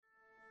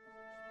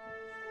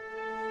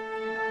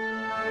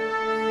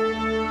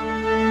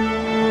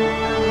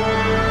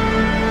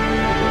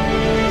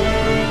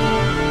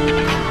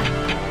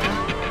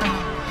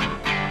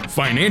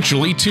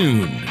Financially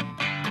Tuned.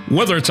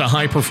 Whether it's a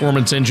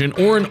high-performance engine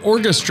or an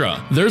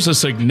orchestra, there's a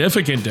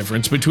significant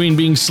difference between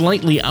being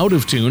slightly out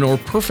of tune or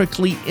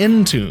perfectly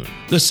in tune.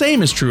 The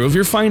same is true of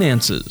your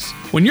finances.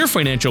 When your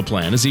financial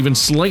plan is even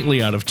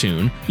slightly out of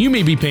tune, you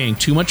may be paying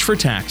too much for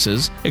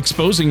taxes,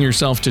 exposing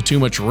yourself to too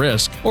much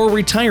risk, or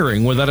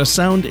retiring without a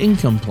sound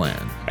income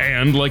plan.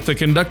 And like the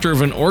conductor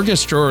of an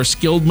orchestra or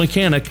skilled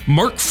mechanic,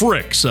 Mark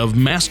Fricks of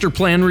Master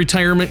Plan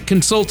Retirement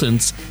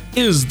Consultants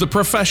is the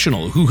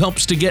professional who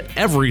helps to get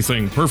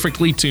everything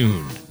perfectly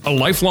tuned. A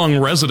lifelong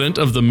resident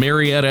of the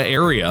Marietta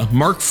area,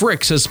 Mark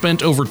Fricks has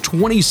spent over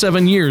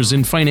 27 years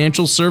in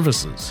financial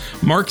services.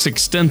 Mark's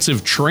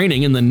extensive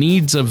training in the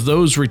needs of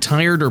those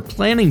retired or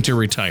planning to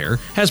retire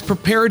has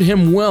prepared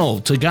him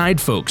well to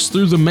guide folks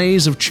through the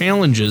maze of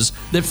challenges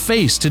that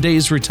face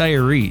today's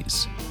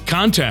retirees.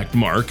 Contact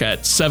Mark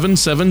at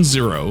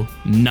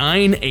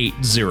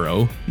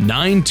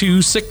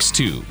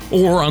 770-980-9262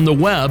 or on the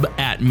web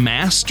at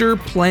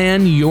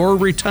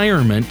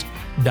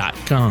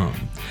masterplanyourretirement.com.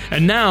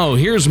 And now,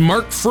 here's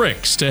Mark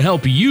Fricks to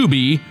help you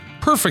be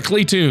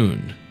perfectly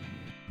tuned.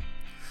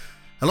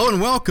 Hello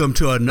and welcome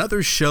to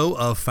another show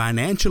of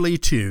Financially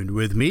Tuned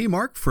with me,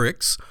 Mark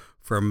Fricks,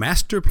 from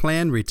Master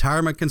Plan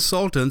Retirement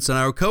Consultants, and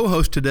our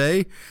co-host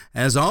today,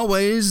 as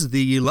always,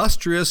 the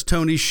illustrious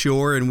Tony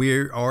Shore, and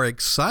we are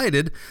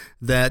excited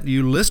that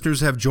you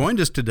listeners have joined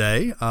us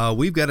today.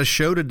 We've got a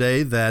show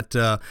today that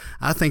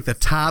I think the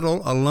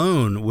title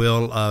alone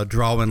will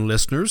draw in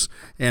listeners,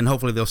 and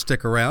hopefully they'll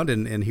stick around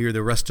and hear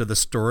the rest of the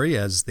story,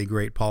 as the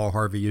great Paul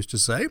Harvey used to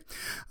say.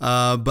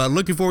 But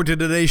looking forward to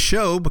today's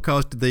show,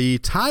 because the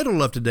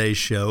title of today's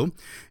show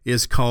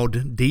is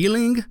called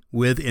Dealing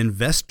with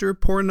Investor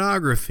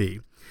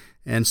Pornography.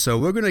 And so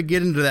we're going to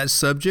get into that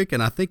subject,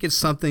 and I think it's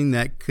something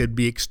that could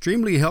be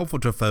extremely helpful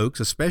to folks,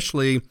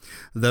 especially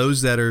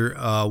those that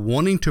are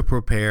wanting to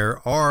prepare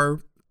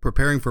or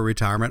preparing for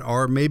retirement,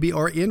 or maybe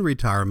are in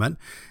retirement,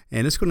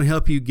 and it's going to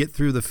help you get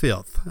through the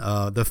filth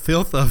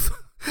of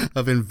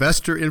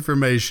investor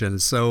information.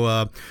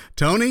 So,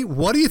 Tony,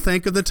 what do you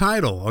think of the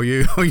title? Are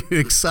you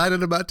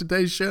excited about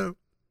today's show?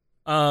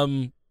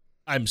 I'm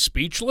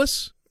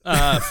speechless.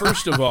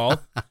 First of all,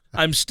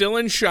 I'm still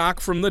in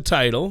shock from the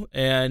title,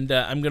 and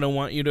I'm going to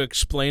want you to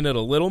explain it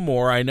a little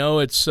more. I know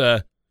it's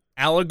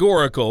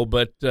allegorical,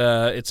 but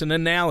it's an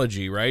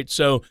analogy, right?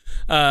 So,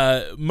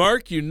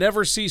 Mark, you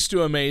never cease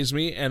to amaze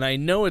me, and I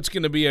know it's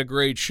going to be a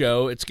great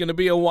show. It's going to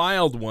be a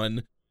wild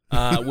one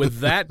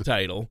with that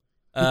title.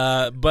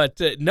 But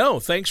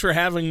no, thanks for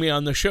having me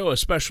on the show,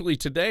 especially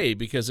today,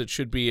 because it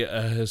should be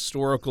a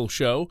historical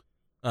show.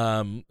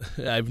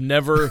 I've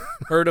never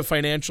heard a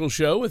financial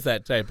show with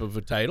that type of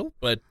a title,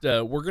 but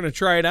we're going to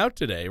try it out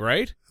today,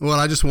 right? Well,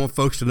 I just want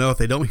folks to know if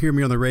they don't hear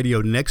me on the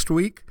radio next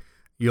week,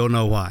 you'll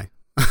know why.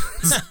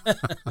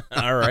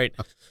 All right.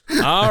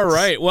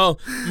 Well,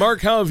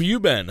 Mark, how have you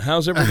been?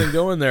 How's everything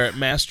going there at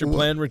Master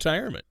Plan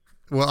Retirement?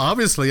 Well,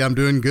 obviously, I'm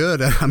doing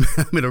good. I'm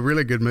in a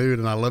really good mood,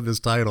 and I love this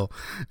title.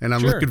 And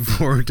I'm looking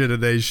forward to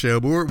today's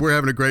show. But we're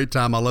having a great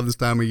time. I love this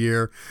time of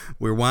year.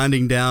 We're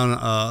winding down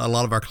a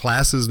lot of our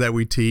classes that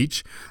we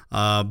teach,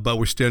 but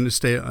we're still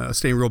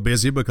staying real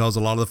busy, because a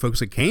lot of the folks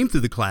that came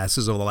through the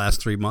classes over the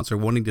last 3 months are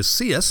wanting to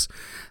see us.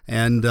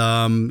 And,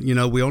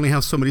 we only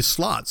have so many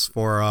slots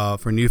for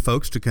new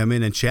folks to come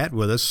in and chat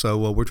with us.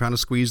 So we're trying to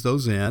squeeze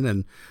those in.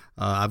 And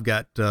I've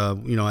got,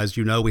 as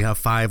you know, we have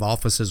 5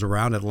 offices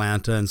around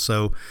Atlanta, and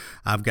so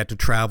I've got to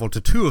travel to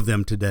 2 of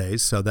them today.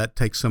 So that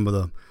takes a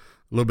little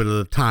bit of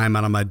the time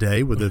out of my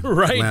day with the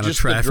Atlanta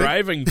traffic. The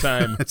driving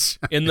time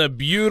in the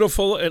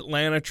beautiful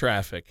Atlanta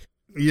traffic.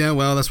 Yeah,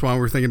 well, that's why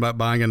we're thinking about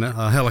buying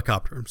a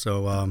helicopter.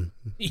 So,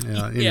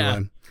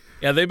 anyway.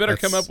 Yeah, they better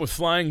come up with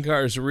flying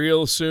cars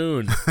real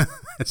soon.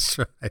 That's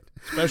right.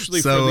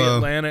 Especially for the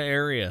Atlanta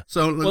area.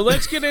 Well,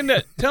 let's get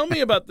into tell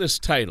me about this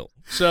title.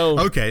 So,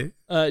 okay.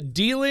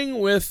 Dealing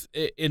with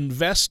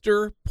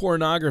investor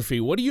pornography.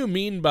 What do you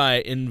mean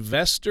by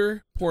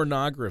investor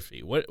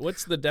pornography?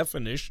 What's the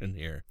definition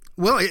here?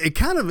 Well, it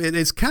kind of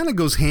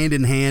goes hand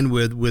in hand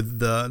with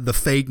the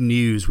fake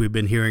news we've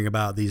been hearing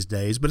about these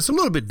days, but it's a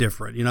little bit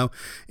different. In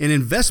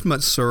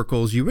investment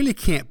circles, you really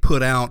can't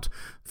put out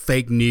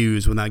fake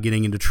news without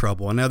getting into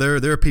trouble. And now there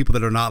are people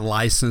that are not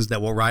licensed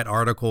that will write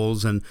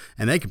articles, and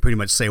they can pretty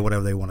much say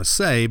whatever they want to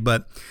say,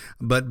 but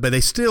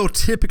they still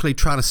typically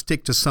try to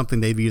stick to something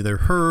they've either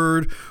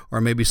heard, or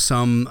maybe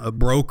some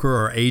broker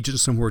or agent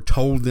somewhere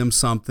told them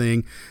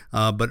something,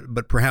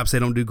 but perhaps they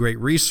don't do great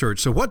research.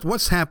 So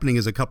what's happening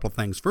is a couple of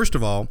things. First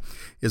of all,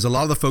 is a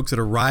lot of the folks that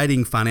are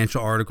writing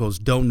financial articles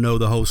don't know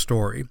the whole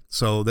story.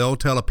 So they'll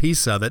tell a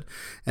piece of it,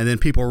 and then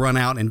people run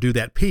out and do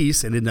that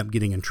piece and end up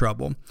getting in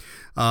trouble.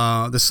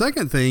 The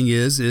second thing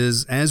is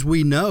as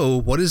we know,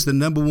 what is the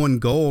number one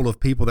goal of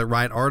people that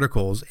write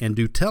articles and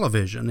do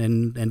television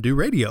and do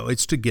radio?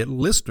 It's to get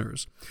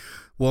listeners.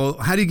 Well,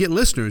 how do you get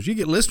listeners? You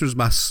get listeners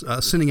by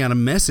sending out a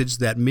message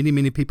that many,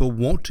 many people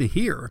want to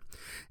hear.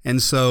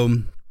 And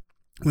so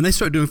when they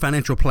start doing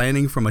financial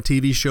planning from a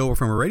TV show or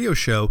from a radio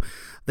show,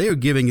 they are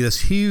giving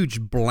this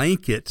huge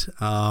blanket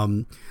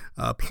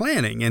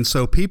planning. And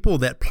so people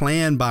that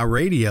plan by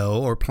radio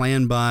or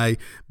plan by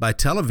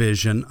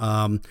television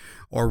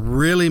are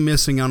really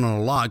missing out on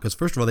a lot, because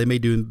first of all, they may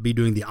be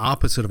doing the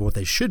opposite of what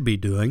they should be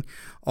doing,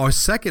 or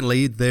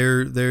secondly,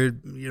 they're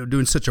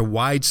doing such a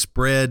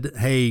widespread,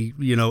 hey,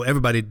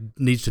 everybody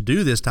needs to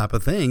do this type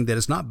of thing, that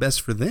it's not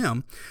best for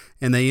them,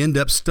 and they end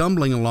up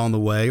stumbling along the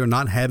way or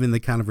not having the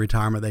kind of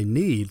retirement they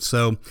need.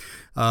 So,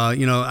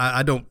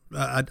 I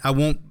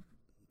won't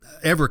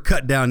ever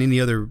cut down any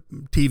other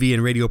TV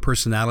and radio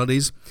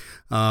personalities.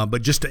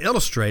 But just to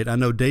illustrate, I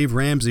know Dave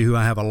Ramsey, who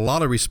I have a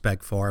lot of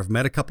respect for. I've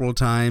met a couple of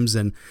times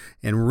and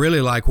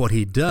really like what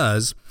he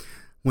does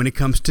when it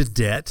comes to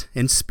debt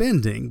and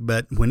spending.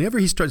 But whenever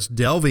he starts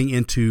delving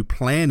into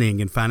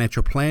planning and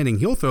financial planning,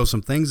 he'll throw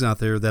some things out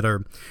there that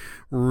are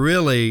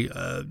really,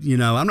 I'm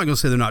not going to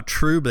say they're not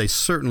true, but they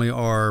certainly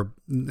are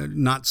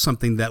not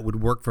something that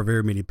would work for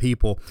very many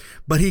people.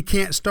 But he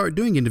can't start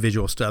doing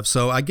individual stuff.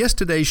 So I guess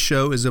today's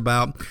show is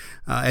about,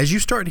 as you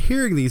start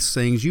hearing these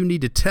things, you need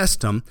to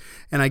test them.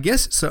 And I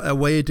guess it's a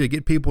way to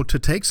get people to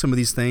take some of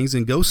these things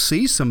and go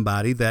see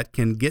somebody that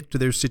can get to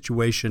their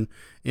situation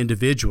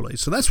individually.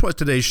 So that's what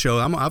today's show,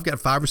 I've got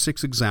 5 or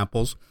 6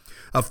 examples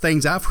of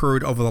things I've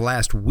heard over the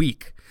last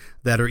week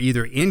that are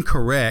either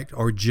incorrect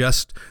or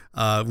just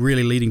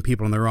really leading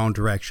people in the wrong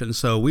direction.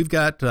 So we've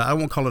got, I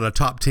won't call it a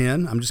top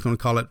 10. I'm just going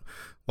to call it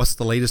what's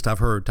the latest I've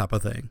heard type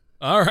of thing.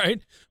 All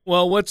right.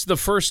 Well, what's the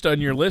first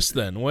on your list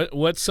then?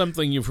 What's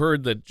something you've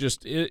heard that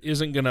just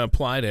isn't going to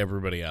apply to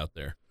everybody out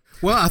there?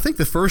 Well, I think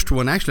the first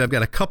one, actually, I've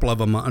got a couple of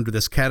them under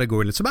this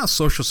category, and it's about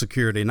Social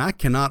Security. And I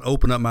cannot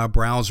open up my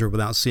browser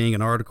without seeing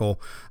an article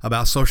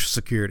about Social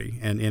Security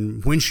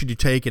and when should you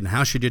take it and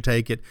how should you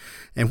take it.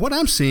 And what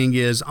I'm seeing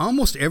is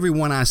almost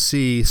everyone I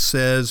see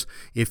says,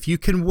 if you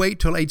can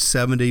wait till age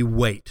 70,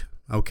 wait.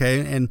 Okay,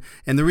 and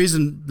the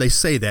reason they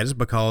say that is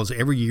because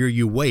every year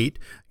you wait,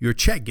 your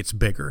check gets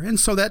bigger. And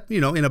so that,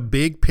 in a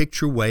big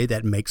picture way,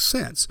 that makes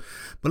sense.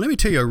 But let me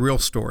tell you a real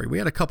story. We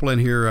had a couple in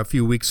here a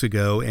few weeks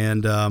ago,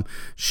 and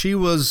she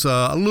was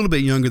a little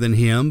bit younger than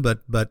him, but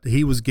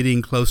he was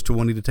getting close to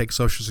wanting to take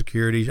Social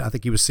Security. I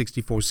think he was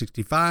 64,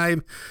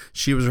 65.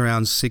 She was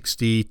around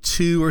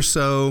 62 or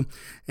so.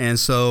 And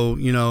so,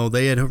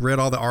 they had read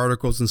all the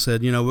articles and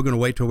said, we're going to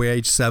wait till we're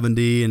age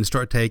 70 and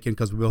start taking,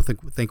 because we both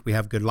think we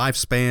have good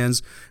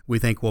lifespans. We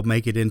think we'll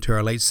make it into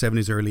our late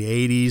 70s, early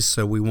 80s,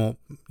 so we won't,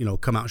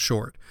 come out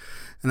short.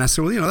 And I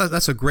said, well,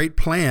 that's a great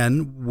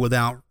plan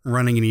without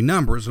running any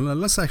numbers. And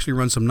let's actually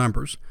run some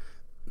numbers.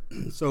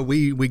 So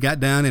we got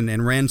down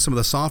and ran some of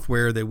the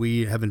software that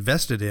we have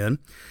invested in.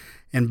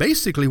 And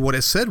basically what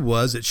it said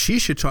was that she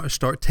should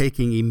start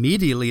taking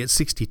immediately at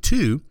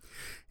 62,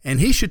 and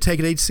he should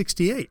take at age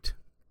 68.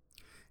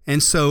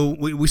 And so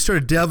we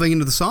started delving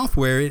into the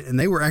software, and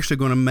they were actually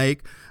going to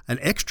make an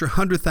extra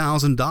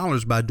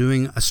 $100,000 by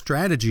doing a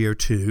strategy or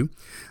two,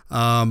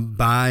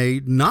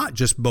 by not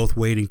just both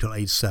waiting till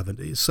age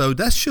 70. So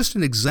that's just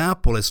an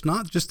example. It's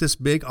not just this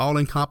big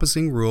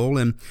all-encompassing rule.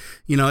 And,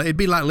 it'd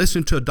be like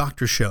listening to a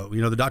doctor show.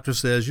 The doctor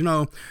says,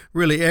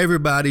 really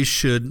everybody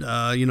should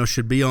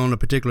be on a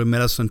particular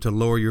medicine to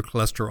lower your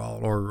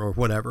cholesterol or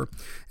whatever.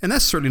 And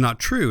that's certainly not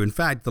true. In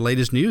fact, the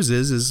latest news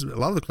is a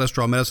lot of the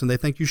cholesterol medicine they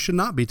think you should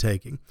not be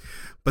taking.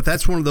 But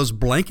that's one of those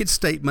blanket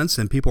statements,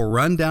 and people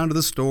run down to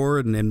the store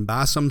and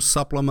buy some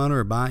supplement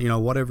or buy,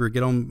 whatever,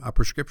 get on a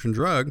prescription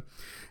drug.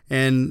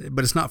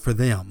 But it's not for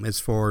them. It's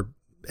for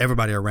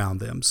everybody around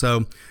them.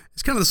 So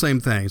it's kind of the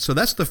same thing. So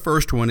that's the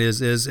first one is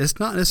it's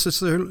not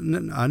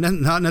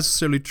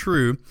necessarily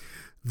true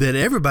that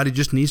everybody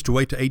just needs to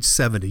wait to age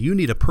 70. You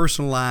need a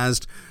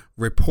personalized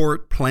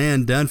report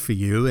plan done for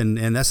you.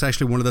 And that's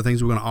actually one of the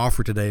things we're going to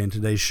offer today in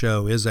today's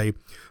show is a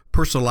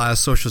personalized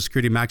Social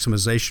Security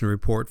maximization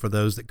report for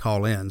those that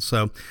call in.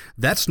 So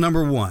that's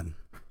number one.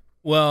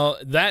 Well,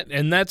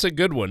 that's a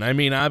good one. I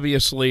mean,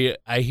 obviously,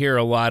 I hear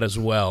a lot as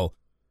well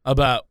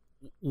about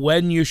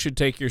when you should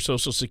take your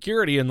Social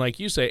Security. And like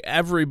you say,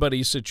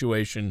 everybody's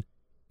situation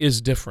is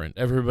different.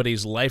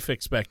 Everybody's life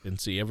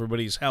expectancy,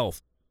 everybody's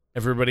health,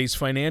 everybody's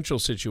financial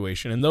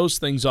situation. And those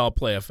things all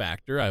play a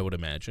factor, I would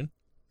imagine.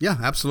 Yeah,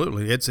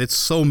 absolutely. It's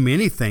so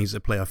many things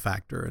that play a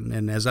factor.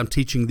 And as I'm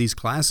teaching these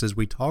classes,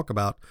 we talk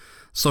about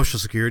Social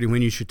Security,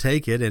 when you should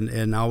take it.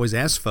 And I always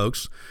ask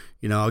folks,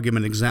 I'll give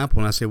them an example.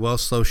 And I say, well,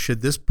 so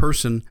should this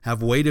person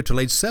have waited till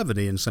age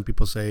 70? And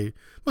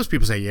most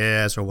people say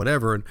yes or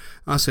whatever. And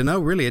I say, no,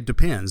 really, it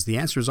depends. The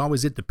answer is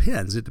always it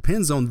depends. It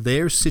depends on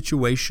their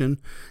situation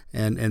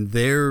and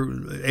their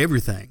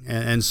everything.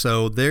 And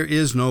so there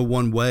is no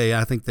one way.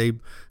 I think they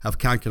have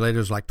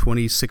calculators like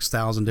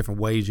 26,000 different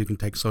ways you can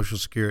take Social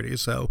Security.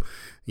 So,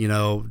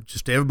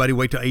 just everybody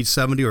wait till age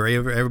 70 or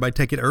everybody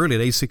take it early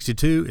at age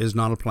 62 is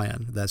not a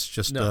plan. That's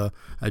just a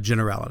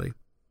generality.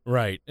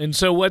 Right. And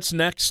so what's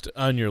next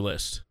on your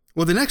list?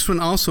 Well, the next one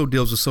also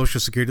deals with Social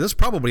Security. That's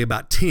probably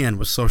about 10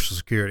 with Social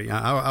Security.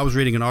 I was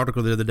reading an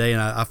article the other day,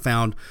 and I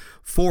found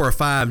 4 or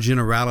 5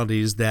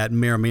 generalities that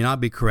may or may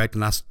not be correct,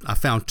 and I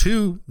found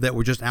 2 that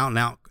were just out and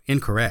out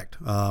incorrect.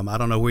 I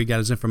don't know where he got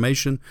his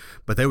information,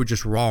 but they were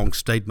just wrong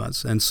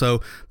statements. And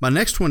so my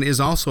next one is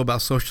also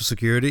about Social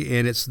Security,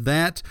 and it's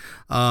that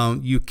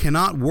you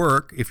cannot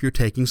work if you're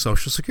taking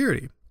Social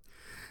Security.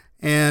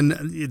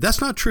 And that's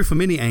not true from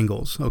many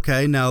angles,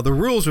 okay? Now, the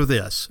rules are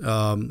this,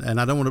 and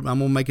I'm going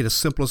to make it as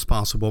simple as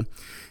possible.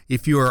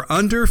 If you are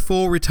under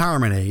full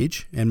retirement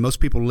age, and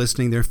most people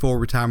listening, their full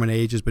retirement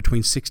age is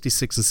between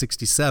 66 and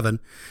 67,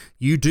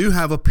 you do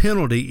have a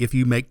penalty if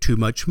you make too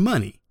much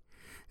money.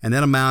 And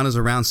that amount is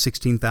around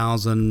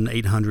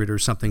 $16,800 or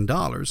something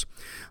dollars.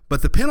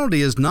 But the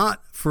penalty is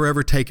not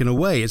forever taken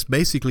away. It's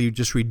basically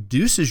just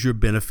reduces your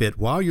benefit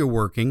while you're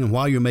working and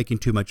while you're making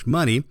too much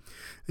money,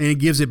 and it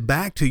gives it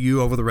back to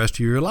you over the rest of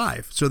your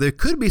life. So there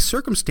could be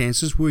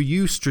circumstances where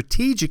you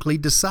strategically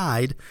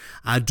decide,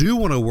 I do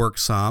want to work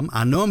some.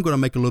 I know I'm going to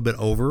make a little bit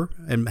over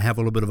and have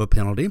a little bit of a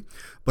penalty,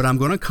 but I'm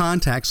going to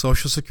contact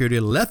Social Security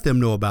and let them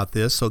know about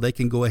this so they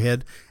can go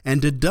ahead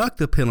and deduct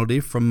the penalty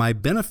from my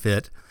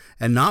benefit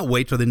and not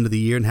wait till the end of the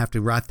year and have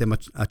to write them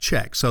a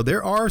check. So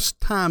there are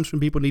times when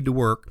people need to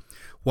work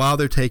while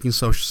they're taking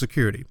Social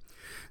Security.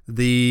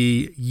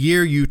 The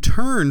year you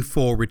turn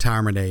full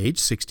retirement age,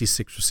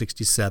 66 or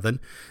 67,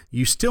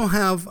 you still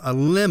have a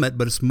limit,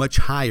 but it's much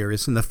higher.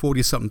 It's in the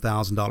 $40-something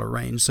thousand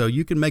range. So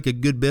you can make a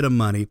good bit of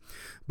money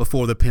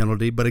before the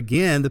penalty. But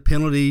again, the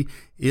penalty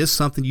is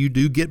something you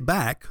do get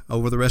back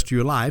over the rest of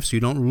your life, so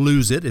you don't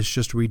lose it. It's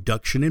just a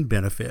reduction in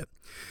benefit.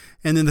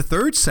 And then the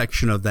third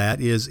section of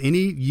that is any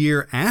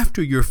year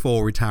after your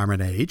full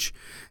retirement age,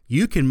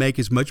 you can make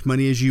as much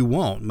money as you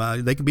want.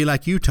 They can be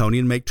like you, Tony,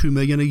 and make $2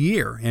 million a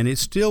year, and it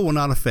still will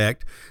not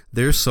affect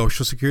their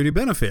Social Security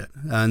benefit.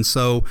 And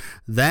so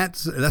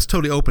that's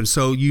totally open.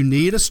 So you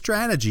need a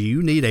strategy.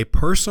 You need a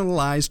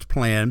personalized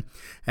plan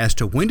as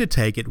to when to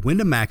take it, when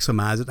to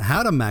maximize it,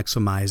 how to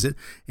maximize it,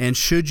 and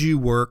should you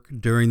work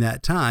during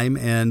that time.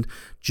 And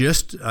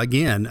just,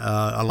 again,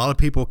 a lot of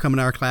people come in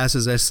our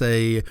classes, they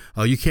say,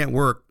 oh, you can't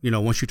work,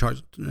 once you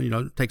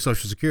take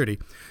Social Security.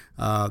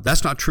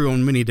 That's not true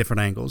on many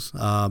different angles,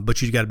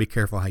 but you got to be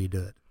careful how you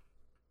do it.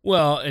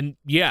 Well, and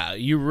yeah,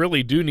 you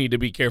really do need to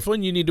be careful,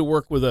 and you need to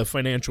work with a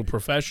financial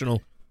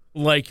professional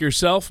like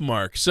yourself,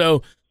 Mark.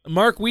 So,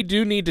 Mark, we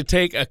do need to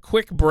take a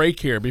quick break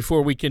here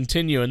before we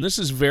continue, and this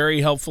is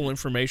very helpful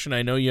information.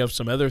 I know you have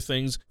some other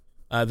things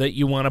that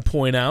you want to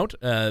point out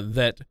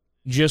that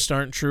just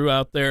aren't true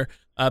out there.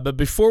 But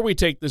before we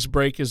take this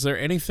break, is there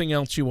anything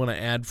else you want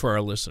to add for our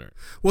listener?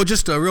 Well,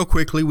 just real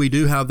quickly, we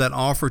do have that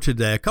offer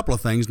today. A couple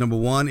of things. Number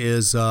one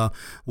is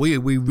we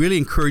really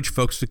encourage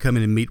folks to come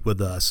in and meet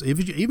with us,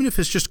 even if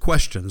it's just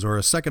questions or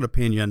a second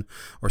opinion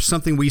or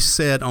something we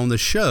said on the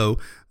show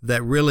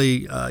that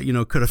really,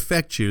 could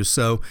affect you.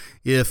 So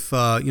if,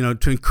 to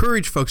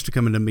encourage folks to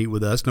come in and meet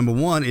with us, number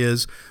one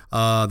is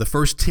the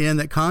first 10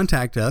 that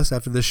contact us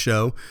after this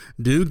show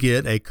do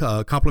get a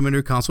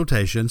complimentary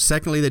consultation.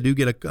 Secondly, they do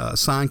get a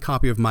signed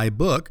copy of my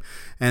book.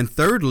 And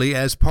thirdly,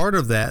 as part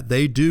of that,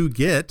 they do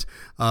get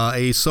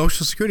a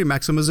Social Security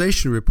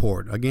maximization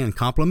report, again,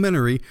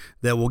 complimentary,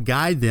 that will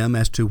guide them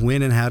as to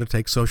when and how to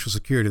take Social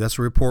Security. That's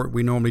a report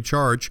we normally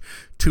charge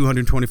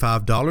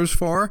 $225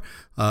 for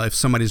if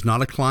somebody's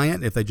not a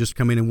client, if they just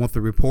come in and want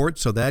the report.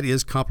 So that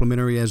is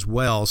complimentary as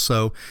well.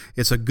 So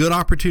it's a good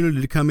opportunity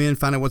to come in,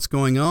 find out what's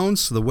going on.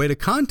 So the way to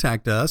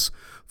contact us,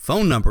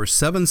 phone number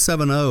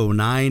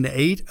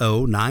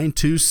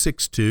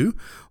 770-980-9262,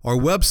 or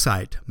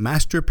website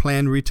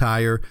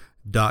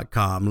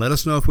masterplanretire.com. Let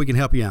us know if we can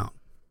help you out.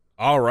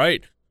 All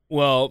right.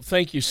 Well,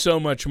 thank you so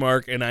much,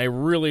 Mark, and I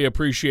really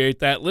appreciate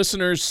that.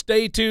 Listeners,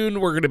 stay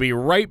tuned. We're going to be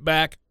right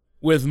back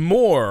with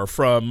more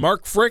from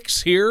Mark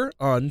Fricks here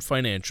on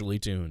Financially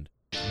Tuned.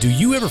 Do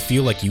you ever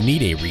feel like you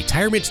need a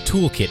retirement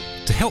toolkit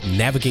to help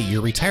navigate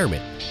your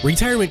retirement?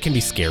 Retirement can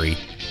be scary,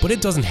 but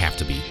it doesn't have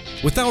to be.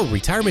 With our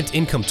Retirement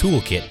Income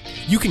Toolkit,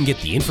 you can get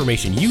the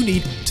information you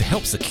need to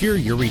help secure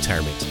your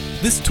retirement.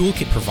 This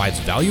toolkit provides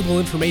valuable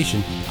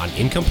information on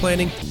income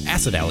planning,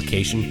 asset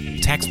allocation,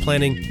 tax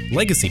planning,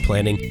 legacy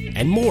planning,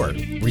 and more.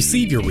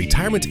 Receive your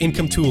Retirement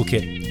Income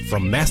Toolkit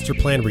from Master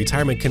Plan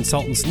Retirement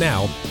Consultants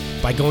now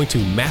by going to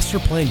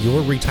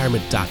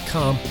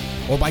masterplanyourretirement.com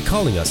or by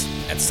calling us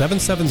at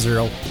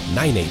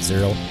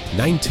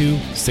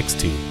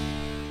 770-980-9262.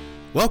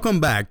 Welcome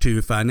back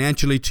to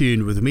Financially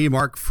Tuned with me,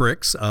 Mark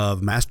Fricks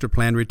of Master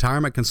Plan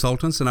Retirement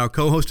Consultants, and our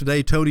co-host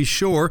today, Tony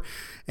Shore.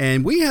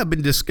 And we have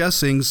been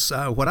discussing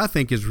what I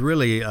think is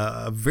really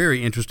a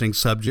very interesting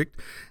subject,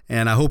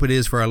 and I hope it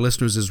is for our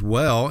listeners as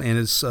well. And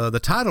it's the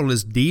title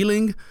is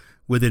Dealing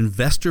with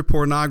Investor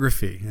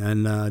Pornography.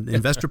 And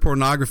investor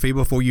pornography,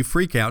 before you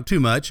freak out too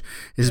much,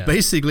 is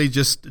basically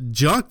just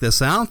junk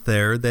that's out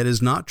there that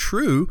is not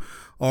true,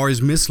 or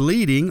is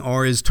misleading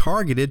or is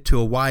targeted to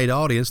a wide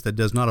audience that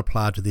does not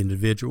apply to the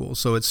individual.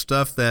 So it's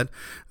stuff that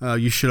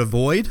you should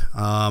avoid,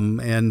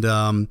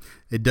 and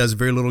it does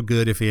very little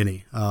good, if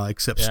any,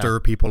 except stir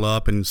people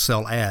up and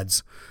sell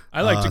ads.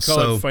 I like to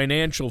call it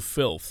financial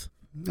filth.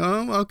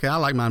 Oh, okay. I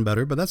like mine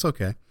better, but that's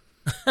okay.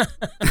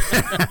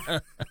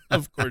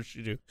 Of course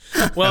you do.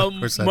 Well,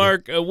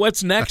 Mark,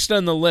 what's next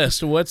on the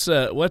list? What's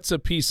a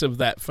piece of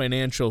that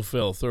financial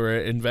filth or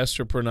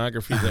investor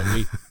pornography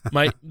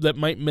that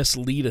might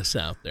mislead us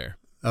out there?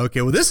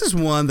 Okay, well, this is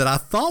one that I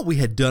thought we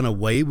had done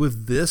away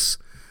with this,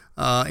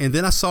 and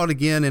then I saw it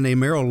again in a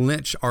Merrill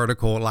Lynch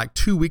article like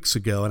 2 weeks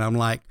ago, and I'm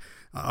like,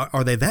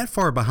 are they that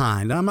far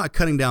behind? I'm not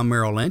cutting down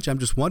Merrill Lynch. I'm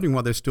just wondering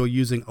why they're still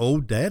using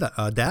old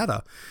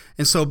data.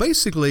 And so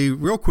basically,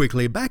 real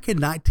quickly, back in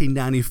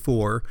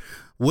 1994,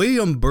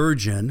 William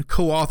Burgeon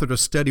co-authored a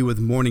study with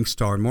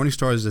Morningstar.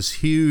 Morningstar is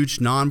this huge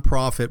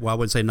nonprofit, well, I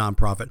wouldn't say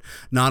nonprofit,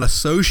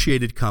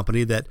 non-associated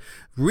company that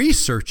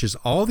researches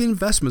all the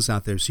investments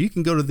out there. So you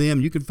can go to them,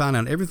 you can find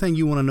out everything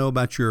you want to know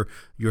about your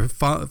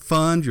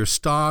fund, your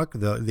stock,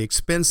 the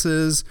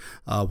expenses,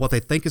 what they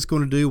think it's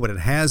going to do, what it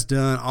has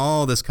done,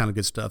 all this kind of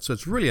good stuff. So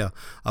it's really a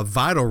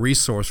vital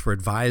resource for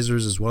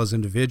advisors as well as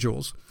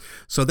individuals.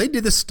 So they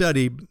did this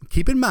study,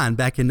 keep in mind,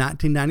 back in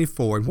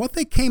 1994, and what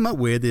they came up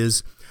with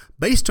is,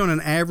 based on an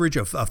average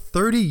of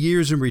 30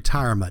 years in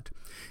retirement,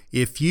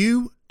 if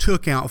you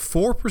took out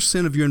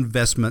 4% of your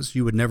investments,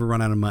 you would never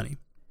run out of money.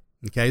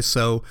 Okay,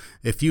 so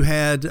if you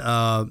had,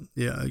 I'm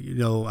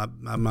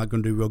not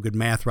going to do real good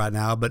math right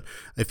now, but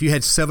if you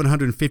had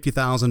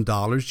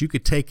 $750,000, you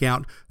could take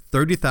out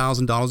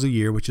 $30,000 a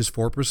year, which is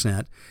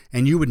 4%,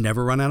 and you would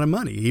never run out of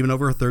money, even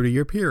over a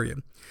 30-year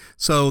period.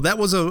 So that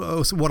was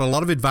what a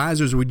lot of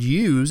advisors would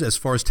use as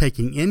far as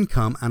taking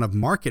income out of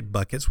market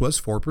buckets was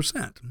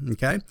 4%,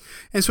 okay?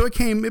 And so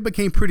it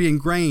became pretty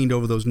ingrained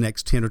over those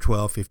next 10 or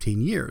 12,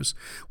 15 years.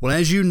 Well,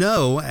 as you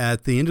know,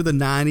 at the end of the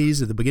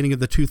 90s, at the beginning of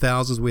the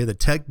 2000s, we had the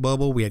tech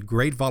bubble, we had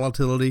great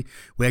volatility.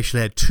 We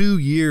actually had 2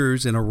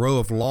 years in a row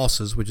of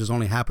losses, which has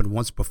only happened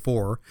once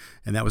before,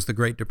 and that was the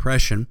Great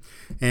Depression.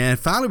 And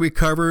finally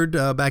recovered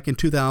back in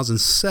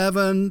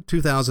 2007,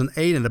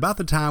 2008, and about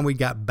the time we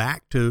got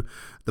back to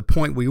the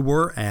point we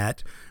were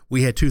at,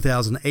 we had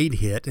 2008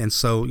 hit, and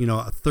so,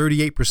 a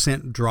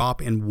 38%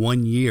 drop in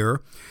 1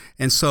 year.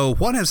 And so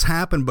what has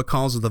happened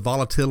because of the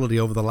volatility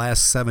over the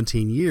last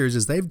 17 years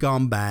is they've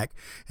gone back,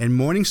 and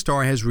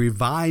Morningstar has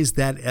revised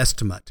that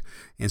estimate.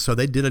 And so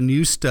they did a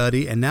new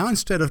study, and now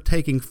instead of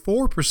taking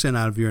 4%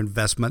 out of your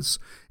investments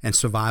and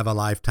survive a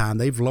lifetime,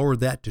 they've lowered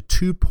that to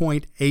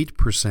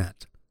 2.8%.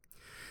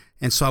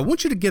 And so I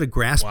want you to get a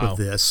grasp of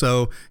this.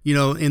 So,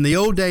 in the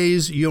old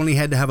days, you only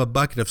had to have a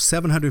bucket of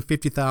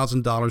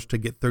 $750,000 to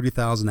get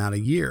 $30,000 out a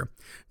year.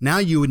 Now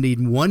you would need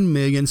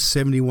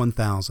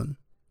 $1,071,000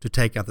 to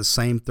take out the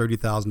same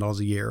 $30,000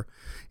 a year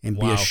and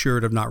be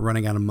assured of not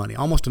running out of money.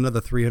 Almost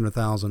another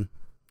 $300,000.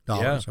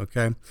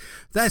 Okay,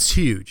 that's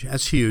huge.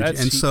 That's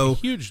a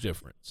huge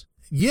difference.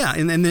 Yeah,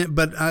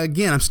 but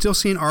again, I'm still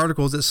seeing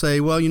articles that say,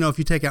 well, if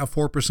you take out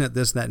 4%,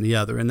 this, that, and the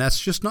other, and that's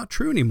just not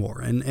true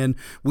anymore. And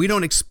we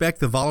don't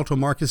expect the volatile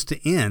markets to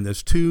end.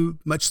 There's too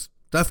much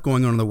stuff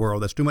going on in the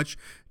world. There's too much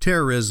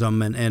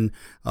terrorism, and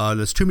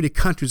there's too many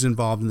countries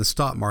involved in the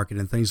stock market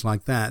and things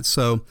like that.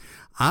 So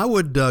I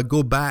would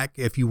go back,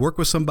 if you work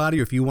with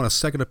somebody or if you want a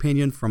second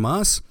opinion from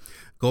us,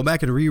 go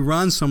back and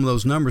rerun some of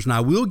those numbers. Now,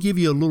 I will give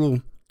you a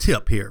little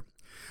tip here.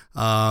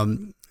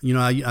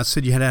 I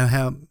said you had to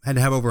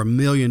have over $1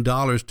 million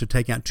to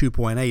take out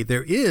 2.8.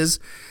 There is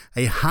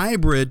a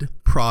hybrid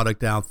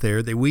product out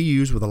there that we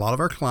use with a lot of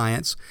our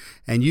clients,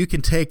 and you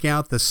can take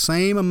out the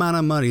same amount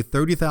of money,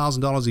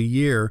 $30,000 a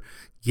year,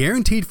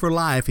 guaranteed for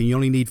life, and you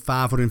only need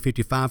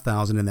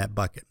 $555,000 in that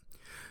bucket.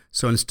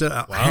 So instead,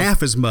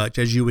 half as much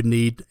as you would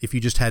need if you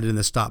just had it in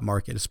the stock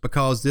market. It's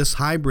because this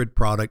hybrid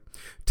product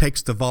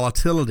takes the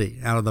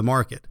volatility out of the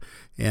market.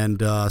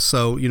 And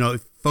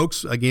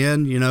folks,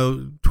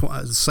 again,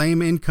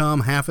 same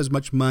income, half as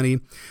much money.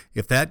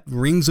 If that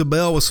rings a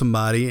bell with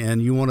somebody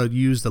and you want to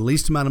use the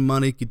least amount of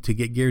money to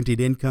get guaranteed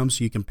income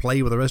so you can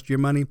play with the rest of your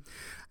money,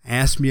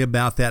 ask me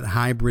about that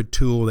hybrid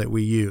tool that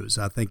we use.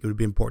 I think it would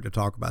be important to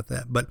talk about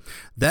that. But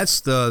that's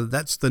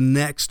the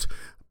next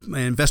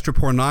investor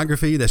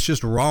pornography that's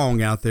just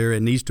wrong out there.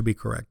 It needs to be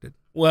corrected.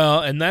 Well,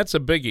 and that's a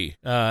biggie.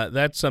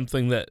 That's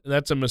something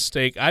that's a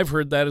mistake. I've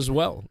heard that as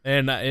well.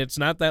 And it's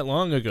not that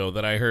long ago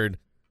that I heard,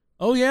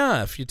 oh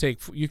yeah, if you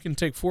can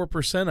take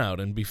 4% out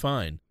and be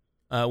fine,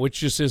 which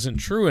just isn't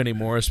true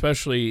anymore,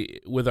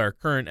 especially with our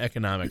current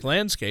economic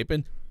landscape.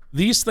 And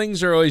these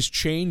things are always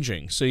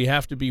changing, so you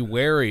have to be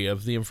wary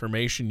of the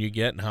information you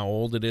get and how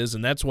old it is.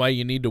 And that's why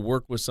you need to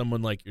work with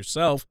someone like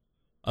yourself,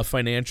 a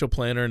financial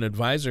planner and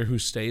advisor who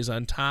stays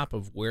on top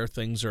of where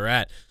things are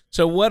at.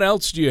 So what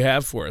else do you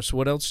have for us?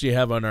 What else do you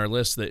have on your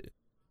list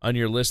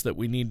that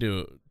we need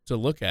to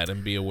look at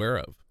and be aware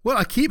of? Well,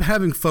 I keep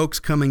having folks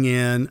coming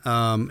in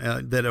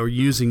that are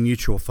using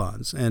mutual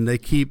funds, and they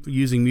keep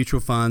using mutual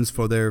funds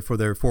for their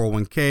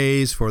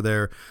 401ks, for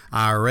their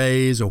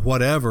IRAs or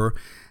whatever.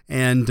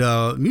 And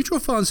mutual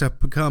funds have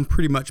become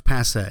pretty much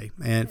passé,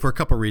 and for a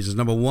couple of reasons.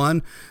 Number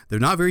one, they're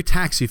not very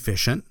tax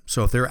efficient.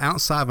 So if they're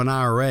outside of an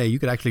IRA, you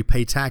could actually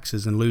pay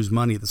taxes and lose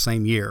money the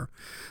same year.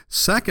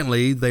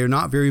 Secondly, they're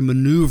not very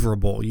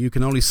maneuverable. You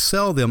can only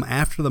sell them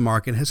after the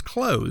market has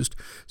closed.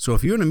 So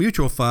if you're in a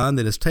mutual fund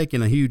that is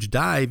taking a huge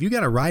dive, you got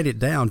to write it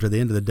down to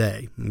the end of the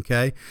day,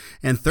 okay?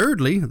 And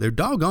thirdly, they're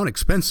doggone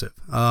expensive.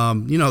 I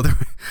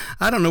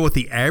don't know what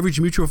the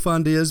average mutual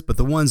fund is, but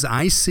the ones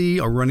I see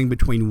are running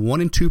between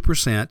 1% and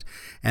 2%,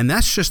 and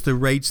that's just the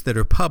rates that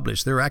are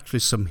published. There are actually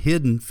some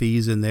hidden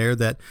fees in there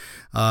that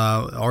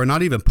are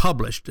not even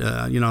published.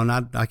 And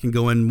I can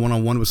go in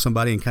one-on-one with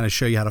somebody and kind of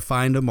show you how to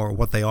find them or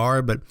what they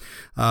are, but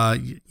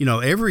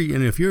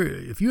if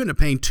you end up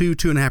paying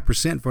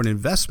 2.5% for an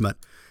investment,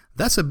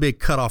 that's a big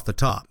cut off the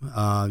top.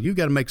 You've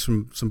got to make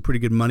some pretty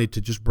good money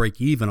to just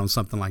break even on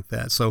something like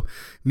that. So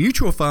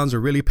mutual funds are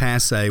really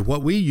passé.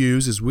 What we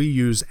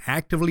use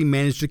actively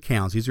managed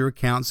accounts. These are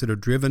accounts that are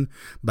driven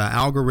by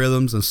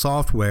algorithms and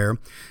software,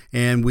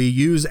 and we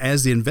use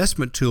as the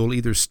investment tool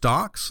either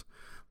stocks,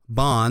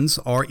 bonds,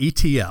 or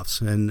ETFs.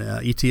 And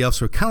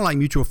ETFs are kind of like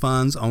mutual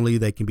funds, only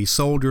they can be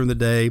sold during the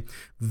day,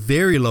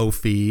 very low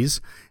fees,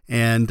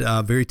 and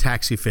very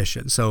tax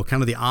efficient. So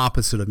kind of the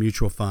opposite of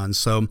mutual funds.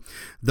 So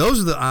those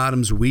are the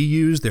items we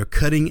use. They're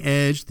cutting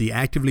edge. The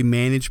actively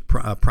managed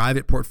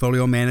private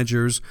portfolio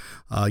managers.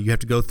 You have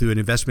to go through an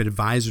investment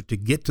advisor to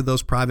get to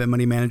those private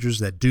money managers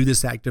that do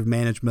this active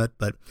management,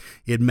 but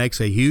it makes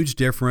a huge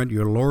difference.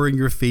 You're lowering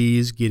your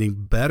fees, getting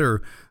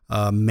better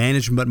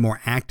management,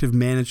 more active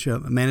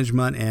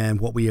management, and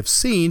what we have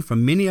seen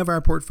from many of our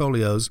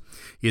portfolios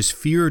is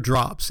fewer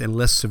drops and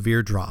less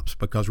severe drops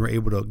because we're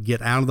able to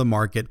get out of the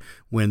market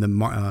when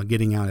the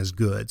getting out is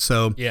good.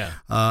 So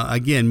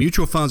again,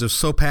 mutual funds are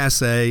so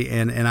passé,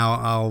 and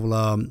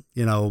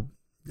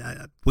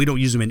we don't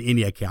use them in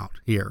any account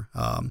here.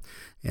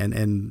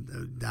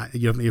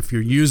 If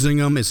you're using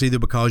them, it's either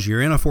because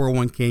you're in a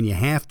 401k and you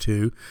have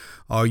to,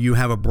 or you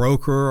have a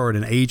broker or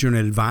an agent or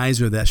an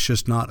advisor that's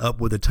just not up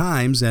with the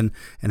times and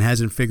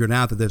hasn't figured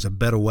out that there's a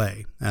better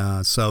way.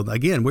 So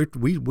again,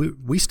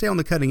 we stay on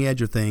the cutting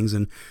edge of things,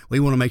 and we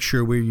want to make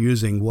sure we're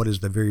using what is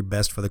the very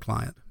best for the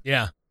client.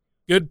 Yeah.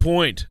 Good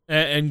point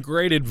and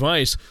great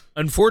advice.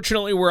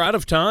 Unfortunately, we're out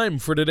of time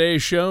for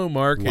today's show,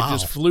 Mark. Wow. It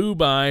just flew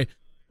by.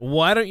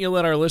 Why don't you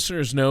let our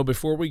listeners know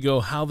before we go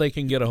how they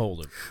can get a hold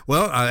of you?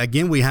 Well,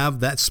 again, we have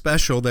that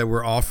special that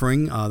we're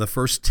offering. The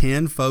first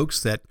 10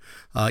 folks that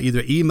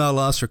either email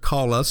us or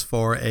call us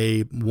for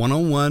a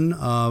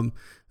one-on-one,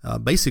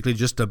 basically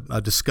just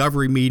a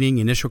discovery meeting,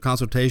 initial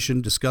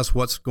consultation, discuss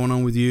what's going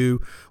on with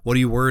you, what are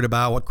you worried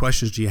about, what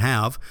questions do you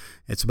have.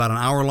 It's about an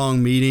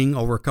hour-long meeting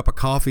over a cup of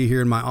coffee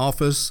here in my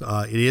office.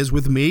 It is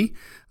with me.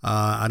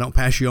 I don't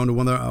pass you on to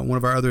one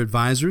of our other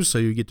advisors, so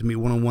you get to meet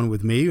one-on-one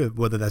with me.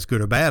 Whether that's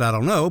good or bad, I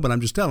don't know, but I'm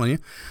just telling you.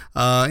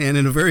 And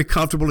in a very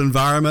comfortable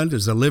environment.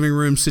 It's a living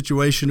room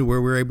situation where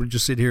we're able to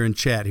just sit here and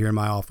chat here in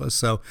my office.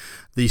 So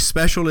the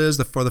special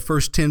is for the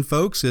first 10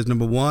 folks is,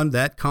 number one,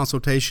 that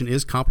consultation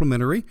is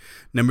complimentary.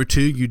 Number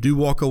two, you do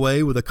walk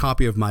away with a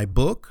copy of my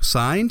book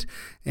signed.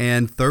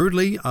 And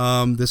thirdly,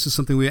 this is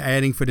something we're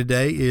adding for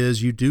today,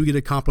 is you do get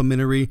a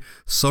complimentary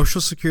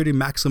Social Security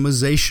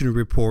maximization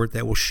report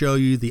that will show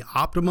you the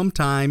optimum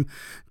time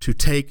to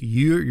take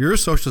your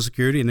Social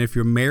Security, and if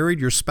you're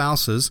married, your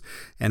spouse's,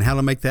 and how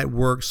to make that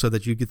work so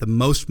that you get the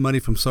most money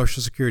from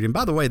Social Security. And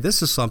by the way,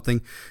 this is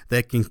something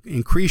that can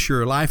increase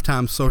your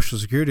lifetime Social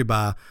Security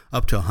by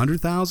up to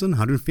 $100,000,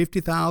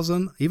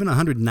 $150,000, even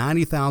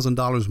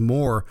 $190,000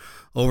 more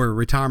over a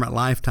retirement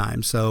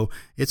lifetime. So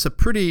it's a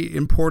pretty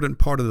important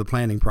part of the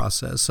planning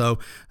process. So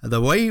the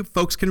way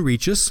folks can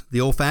reach us, the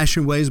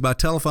old-fashioned way is by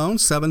telephone,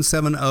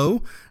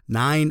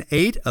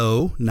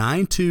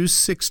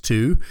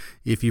 770-980-9262.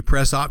 If you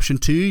press option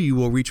 2, you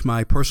will reach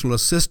my personal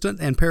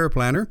assistant and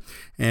paraplanner,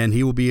 and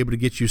he will be able to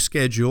get you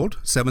scheduled,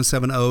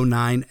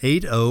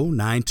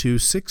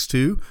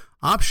 770-980-9262.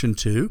 Option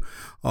 2,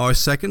 or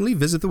secondly,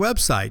 visit the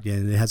website,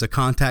 and it has a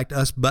Contact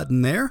Us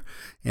button there,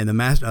 and the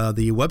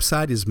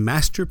website is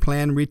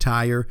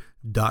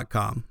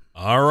masterplanretire.com.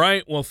 All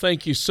right. Well,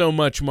 thank you so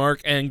much,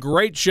 Mark, and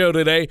great show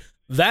today.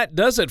 That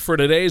does it for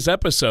today's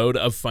episode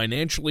of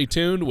Financially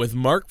Tuned with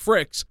Mark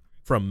Fricks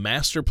from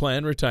Master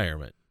Plan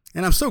Retirement.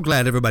 And I'm so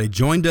glad everybody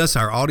joined us.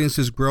 Our audience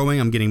is growing.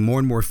 I'm getting more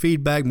and more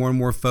feedback, more and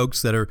more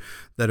folks that are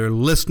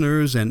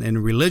listeners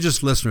and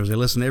religious listeners. They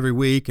listen every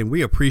week, and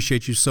we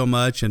appreciate you so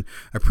much and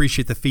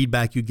appreciate the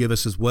feedback you give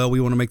us as well. We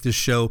want to make this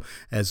show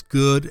as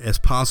good as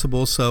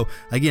possible. So,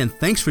 again,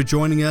 thanks for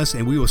joining us,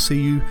 and we will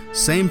see you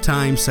same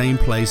time, same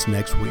place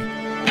next week.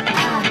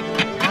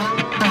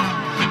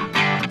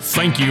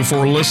 Thank you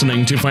for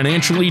listening to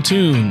Financially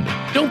Tuned.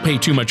 Don't pay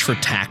too much for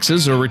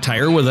taxes or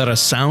retire without a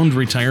sound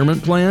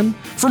retirement plan.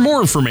 For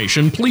more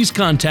information, please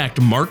contact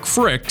Mark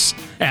Fricks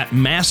at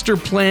Master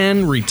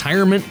Plan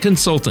Retirement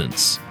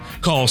Consultants.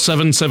 Call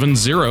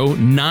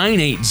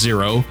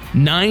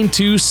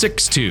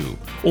 770-980-9262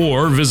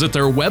 or visit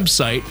their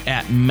website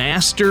at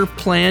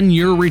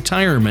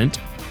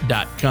masterplanyourretirement.com.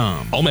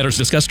 All matters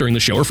discussed during the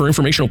show are for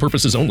informational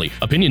purposes only.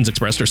 Opinions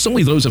expressed are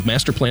solely those of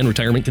Master Plan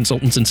Retirement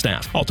Consultants and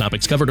staff. All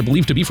topics covered are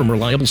believed to be from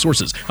reliable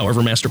sources.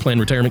 However, Master Plan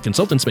Retirement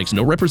Consultants makes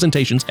no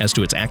representations as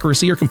to its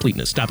accuracy or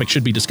completeness. Topics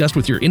should be discussed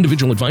with your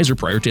individual advisor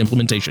prior to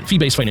implementation.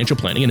 Fee-based financial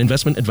planning and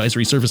investment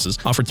advisory services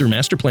offered through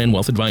Master Plan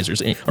Wealth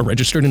Advisors, Inc., a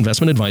registered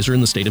investment advisor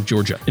in the state of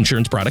Georgia.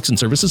 Insurance products and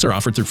services are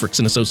offered through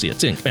Fricks &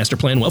 Associates, Inc. Master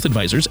Plan Wealth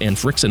Advisors and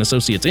Fricks &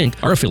 Associates, Inc.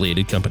 are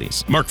affiliated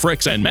companies. Mark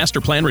Fricks and Master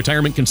Plan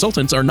Retirement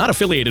Consultants are not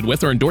affiliated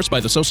with or endorsed by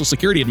the Social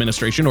Security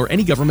Administration or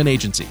any government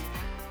agency.